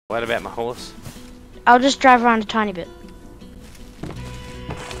What about my horse? I'll just drive around a tiny bit.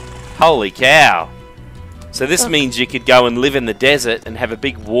 Holy cow! So this Look. means you could go and live in the desert and have a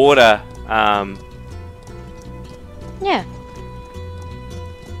big water. Yeah.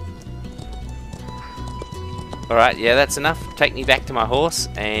 Alright, yeah, that's enough. Take me back to my horse,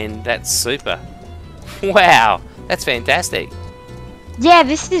 and that's super. Wow, that's fantastic. Yeah,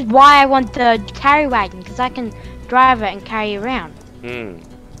 this is why I want the carry wagon, because I can drive it and carry you around. Hmm.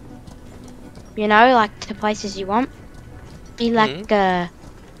 You know, like to places you want. Be like a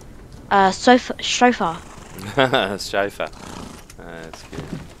chauffeur. Chauffeur. That's good.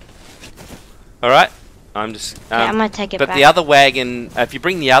 Alright, I'm just... yeah, I'm gonna take it but back. the other wagon, if you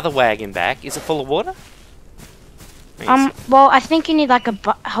bring the other wagon back, is it full of water? Well, I think you need like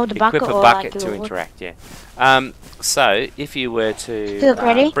hold a bucket Equip a or bucket like to interact, yeah. So if you were to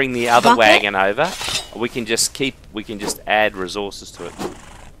ready? bring the other Bucket? wagon over, we can just add resources to it.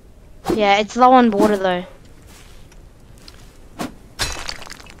 Yeah, it's low on water though.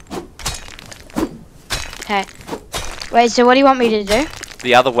 Okay. Wait, so what do you want me to do?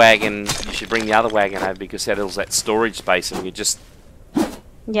 The other wagon, you should bring the other wagon over because that is that storage space, and you just.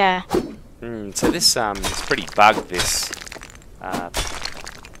 Yeah. So this it's pretty bugged. This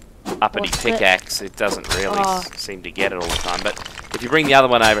uppity What's it? pickaxe, it doesn't really seem to get it all the time. But if you bring the other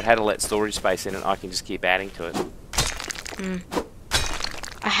one over, it had all that storage space in it. I can just keep adding to it.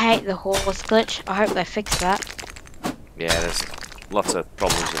 I hate the horse glitch. I hope they fix that. Yeah, there's lots of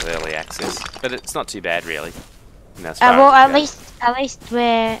problems with early access, but it's not too bad really. You know, as Well, far as it at least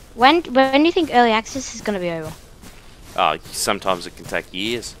when do you think early access is gonna be over? Oh, sometimes it can take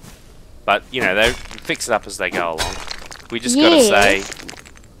years. But, you know, they fix it up as they go along. We just gotta say,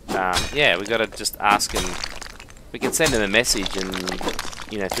 yeah, we gotta just ask them. We can send them a message and,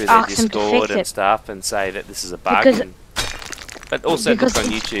 you know, through their Ask them to Discord fix and it. stuff and say that this is a bug. Because- But also because look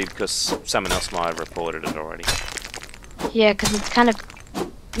on it's- YouTube because someone else might have reported it already. Yeah, because it's kind of,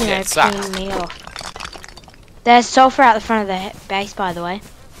 you know, it sucks. peeing me off. There's sulfur out the front of the base, by the way.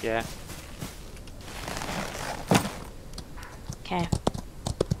 Yeah. Okay.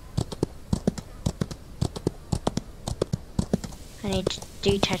 I need to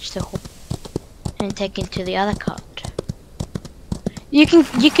detach the horse and take it to the other cart. You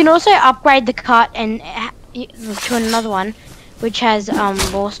can also upgrade the cart and to another one, which has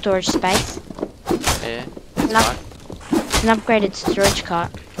more storage space. Yeah, that's right. An upgraded storage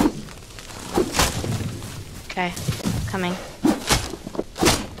cart. Okay, coming.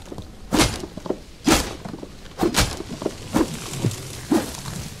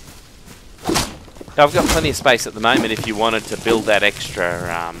 I've got plenty of space at the moment if you wanted to build that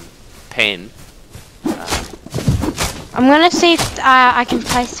extra pen. I'm gonna see if I can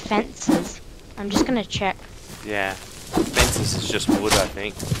place fences. I'm just gonna check. Yeah. Fences is just wood, I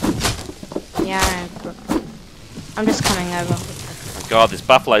think. Yeah, I'm just coming over. Oh god, this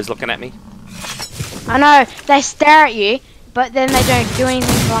buffalo's looking at me. I know, they stare at you, but then they don't do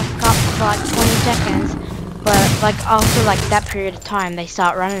anything for like 20 seconds. But like after like that period of time, they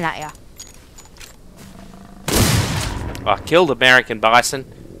start running at you. I killed American bison.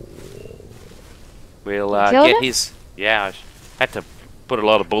 We'll killed get it? his. Yeah, I had to put a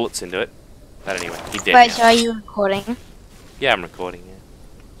lot of bullets into it. But anyway, he's dead Wait, now. so are you recording? Yeah, I'm recording. Yeah.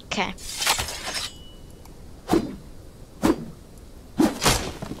 Okay.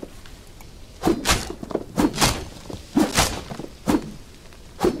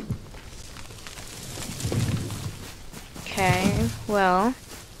 Okay, well.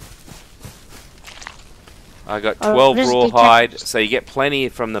 I got Oh, 12 just rawhide, so you get plenty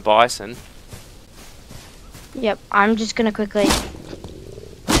from the bison. Yep, I'm just gonna quickly.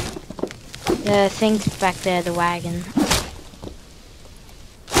 The thing's back there, the wagon.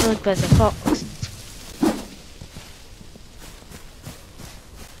 Oh, look, there's a fox.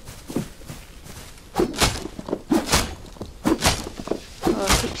 Oh,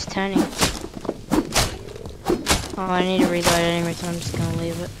 it keeps turning. Oh, I need to reload it anyway, so I'm just gonna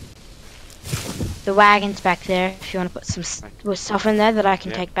leave it. The wagon's back there, if you want to put some stuff in there that I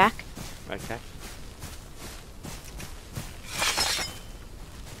can take back. Okay.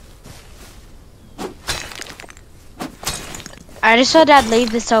 I just thought I'd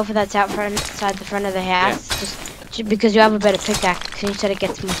leave the sulfur that's outside the front of the house, just because you have a better pickaxe, and you said it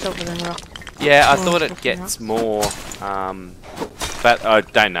gets more silver than rock. Yeah, I Oh, thought it fucking gets rocks. more, but I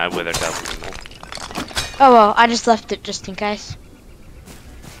don't know whether it does anymore. Oh well, I just left it just in case.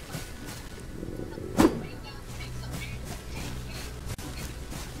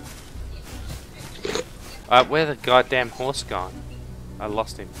 Where the goddamn horse gone? I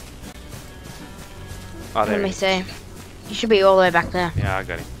lost him. Oh, there Let he me is. see. You should be all the way back there. Yeah, I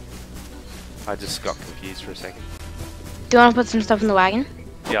got him. I just got confused for a second. Do you want to put some stuff in the wagon?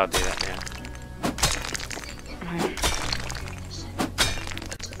 Yeah, I'll do that now.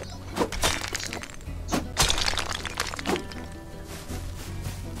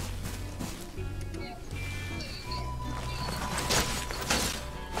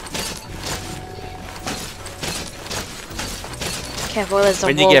 Careful, there's a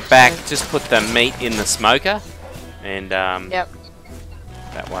When you wolf, get back, so- just put the meat in the smoker, and Yep.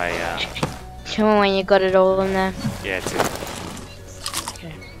 that way, Come on when you got it all in there. yeah, it's it.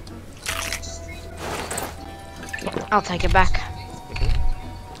 Okay. I'll take it back.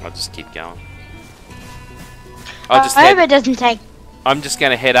 I'll just keep going. I hope it doesn't take. I'm just going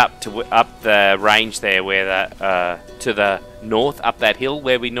to head up to up the range there, where the to the north, up that hill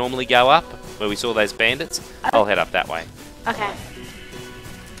where we normally go up, where we saw those bandits. I'll head up that way. Okay.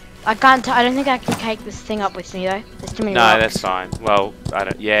 I can't. I don't think I can take this thing up with me though. There's too many No, rocks. that's fine. Well, I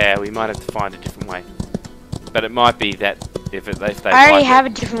don't. Yeah, we might have to find a different way. But it might be that if they. I already have a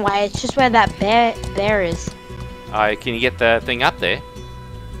different way. It's just where that bear is. Oh, can you get the thing up there?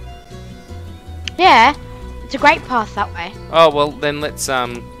 Yeah, it's a great path that way. Oh well, then let's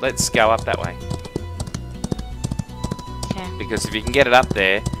go up that way. Okay. Because if you can get it up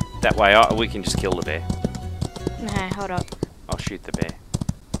there, that way we can just kill the bear. Okay, hold up. I'll shoot the bear.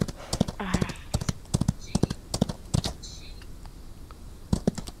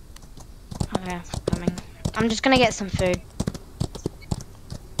 Okay, coming. I'm just gonna get some food.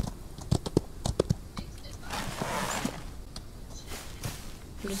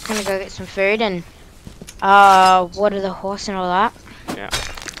 I'm just gonna go get some food and water the horse and all that. Yeah.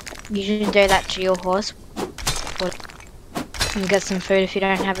 You should do that to your horse. And get some food if you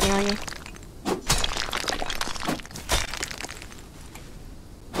don't have any on you.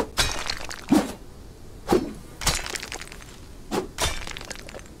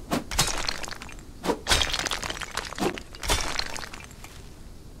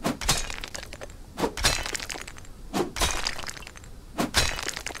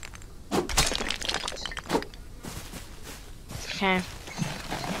 Okay.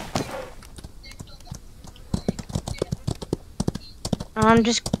 I'm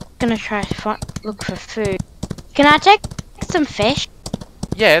just gonna try to look for food. Can I take some fish?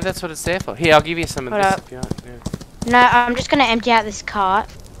 Yeah, that's what it's there for. Here, I'll give you some of Hold this up. if you want. Yeah. No, I'm just gonna empty out this cart.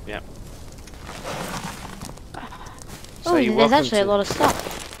 Yep. Oh, you're there's welcome actually a to- lot of stuff.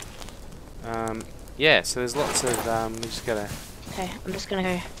 Yeah, so there's lots of, we just gotta, Okay, I'm just gonna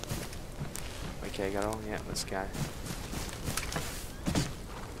go. okay, got all, yeah, let's go.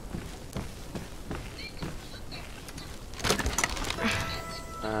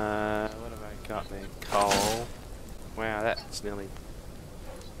 What have I got there? Coal. Wow, that's nearly...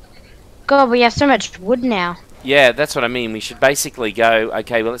 God, we have so much wood now. Yeah, that's what I mean. We should basically go,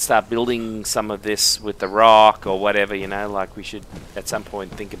 okay, well, let's start building some of this with the rock or whatever, you know, like we should at some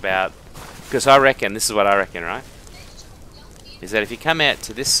point think about... Because I reckon, this is what I reckon, right? Is that if you come out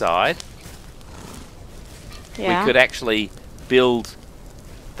to this side, Yeah. we could actually build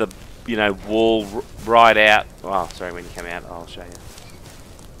the, you know, wall right out... Oh, sorry, when you come out, I'll show you.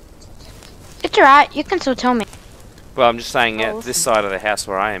 It's alright, you can still tell me. Well, I'm just saying, Oh, at this side of the house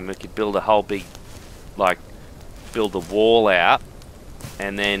where I am, we could build a whole big, like, build a wall out,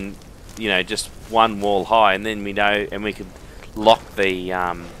 and then, you know, just one wall high, and then we know, and we could lock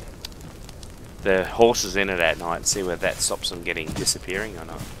the horses in it at night and see whether that stops them getting disappearing or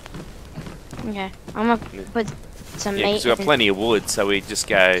not. Okay, I'm gonna put some Yeah, meat because we've got in. plenty of wood, so we just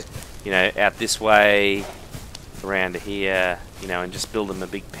go, you know, out this way, around to here, you know, and just build them a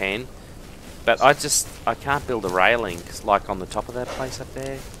big pen. But I can't build a railing, 'cause like on the top of that place up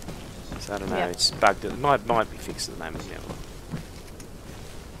there. So I don't know, Yep. it's bugged. It might be fixed at the moment. Yeah.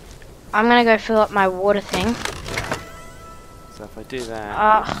 I'm gonna go fill up my water thing. So if I do that,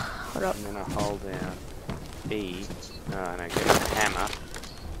 Hold up. and then I hold down E, no, get a hammer.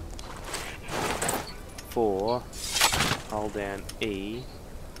 4, hold down E.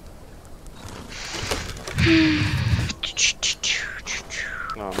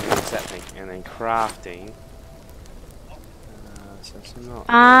 Oh man, what's that thing? And then crafting. So it's not.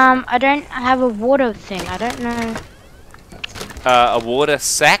 I don't have a water thing. I don't know. A water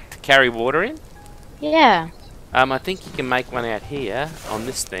sack to carry water in? Yeah. I think you can make one out here on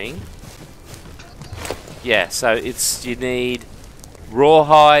this thing. Yeah, so you need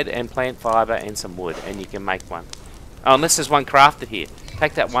rawhide and plant fibre and some wood, and you can make one. Oh, unless there's one crafted here.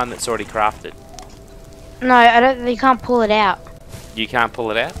 Take that one that's already crafted. No, I don't. You can't pull it out. You can't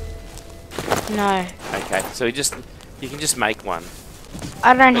pull it out? No, Okay, so you can just make one.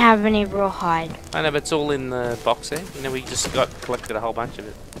 I don't have any rawhide. I know, but it's all in the box there. You know, we just collected a whole bunch of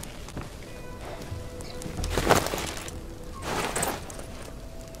it.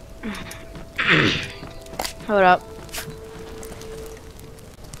 Hold up.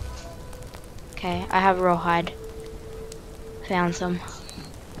 Okay, I have rawhide. Found some.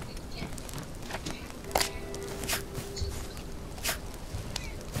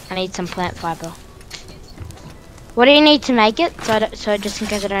 I need some plant fiber. What do you need to make it? So just in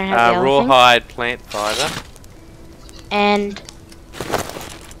case I don't have the other rawhide, plant fiber. And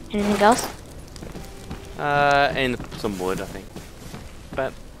anything else? And some wood, I think.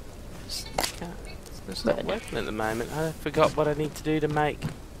 But it's not working at the moment. I forgot what I need to do to make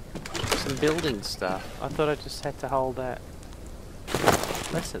some building stuff. I thought I just had to hold that.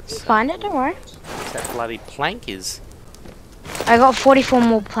 Unless it's Find it, don't worry. that bloody plank is. I got 44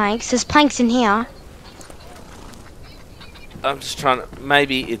 more planks. There's planks in here. I'm just trying to.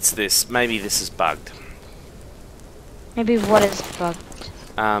 Maybe it's this. Maybe this is bugged. Maybe what is bugged?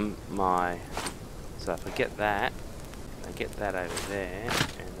 So if I get that over there,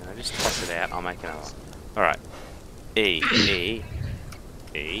 and then I just toss it out, I'll make another one. Alright. E.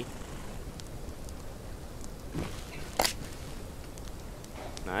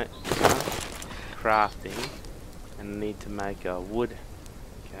 No. Crafting. And I need to make a wood.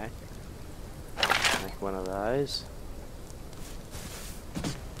 Okay. Make one of those.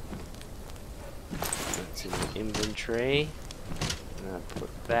 That's in the inventory. And I put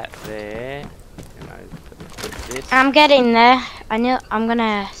that there. And I put this. I'm getting there. I'm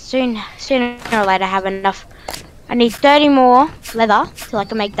gonna sooner or later have enough. I need 30 more leather till I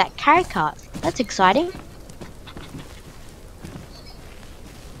can make that carry cart. That's exciting.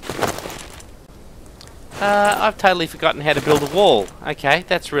 I've totally forgotten how to build a wall. Okay,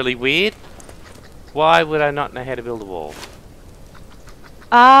 that's really weird. Why would I not know how to build a wall?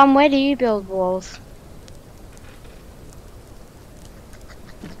 Where do you build walls?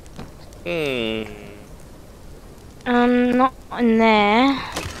 Not in there.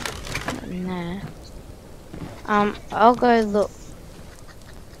 Not in there. I'll go look.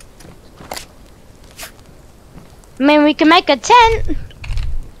 I mean, we can make a tent.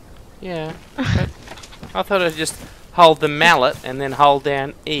 Yeah. I thought I'd just hold the mallet and then hold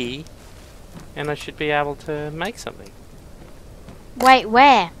down E, and I should be able to make something. Wait,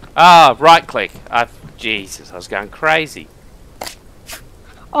 where? Ah, right click. Jesus, I was going crazy.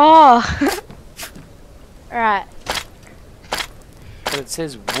 Oh. Right. But it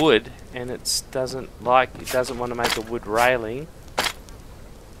says wood, and it doesn't want to make a wood railing.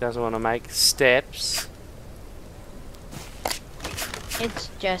 Doesn't want to make steps. It's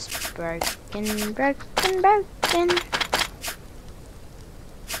just broken.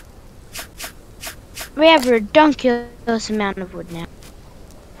 We have a ridiculous amount of wood now.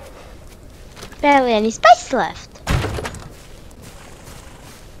 Barely any space left.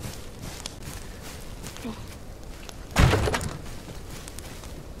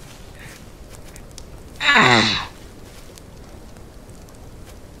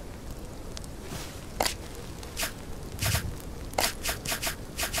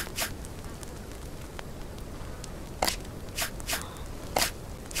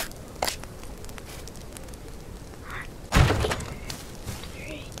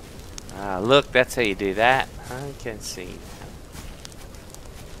 Look, that's how you do that. I can see.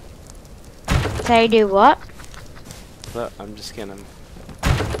 So you do what? Look, I'm just gonna.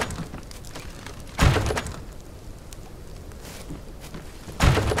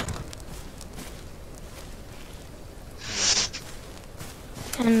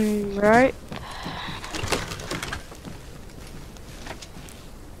 And rope.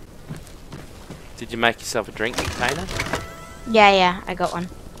 Did you make yourself a drink container? Yeah, I got one.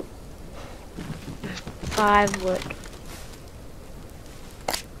 5 wood.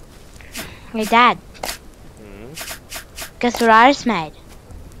 Hey, Dad. Guess what I just made?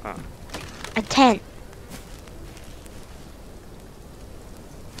 Huh. A tent.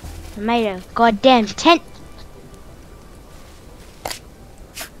 I made a goddamn tent.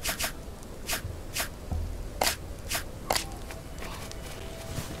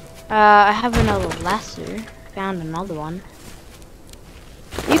 I have another lasso. Found another one.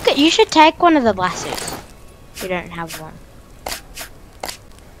 You should take one of the lassos. If you don't have one.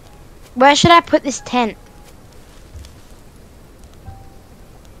 Where should I put this tent?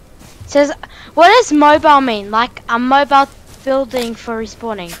 It says, what does mobile mean? Like a mobile building for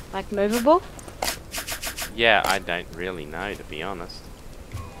respawning? Like movable? Yeah, I don't really know, to be honest.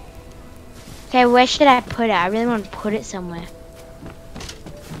 Okay, where should I put it? I really want to put it somewhere.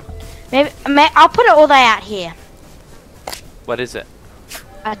 Maybe I'll put it all the way out here. What is it?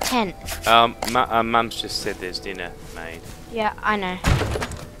 A tent. Mum's just said there's dinner made. Yeah, I know.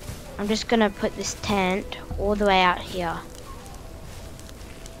 I'm just gonna put this tent all the way out here.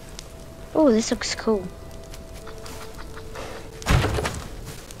 Oh, this looks cool.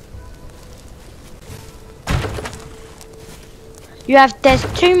 There's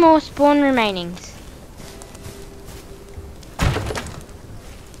 2 more spawn remainings.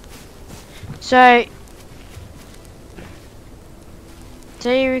 So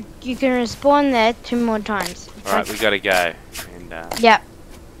you can respawn there 2 more times. Alright, we gotta go. And, yep.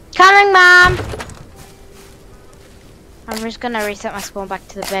 Coming, Mom! I'm just gonna reset my spawn back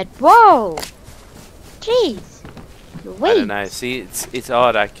to the bed. Whoa! Jeez. I don't know. See, it's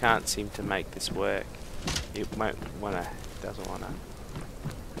odd. I can't seem to make this work. It doesn't wanna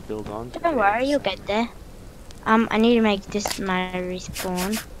build on. Don't worry, you'll get there. I need to make this my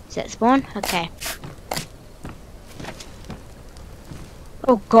respawn. Is that spawn? Okay.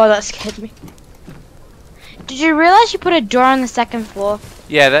 Oh god, that scared me. Did you realize you put a door on the 2nd floor?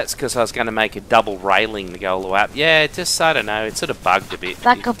 Yeah, that's because I was going to make a double railing to go all the way up. Yeah, I don't know, it sort of bugged a bit.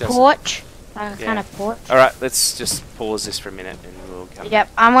 Like a porch? Like a kind of porch? Alright, let's just pause this for a minute and we'll come back. Yep,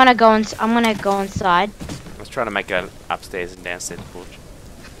 I'm gonna go inside. I was trying to make an upstairs and downstairs porch.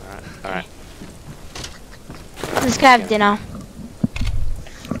 Alright. Let's go have dinner.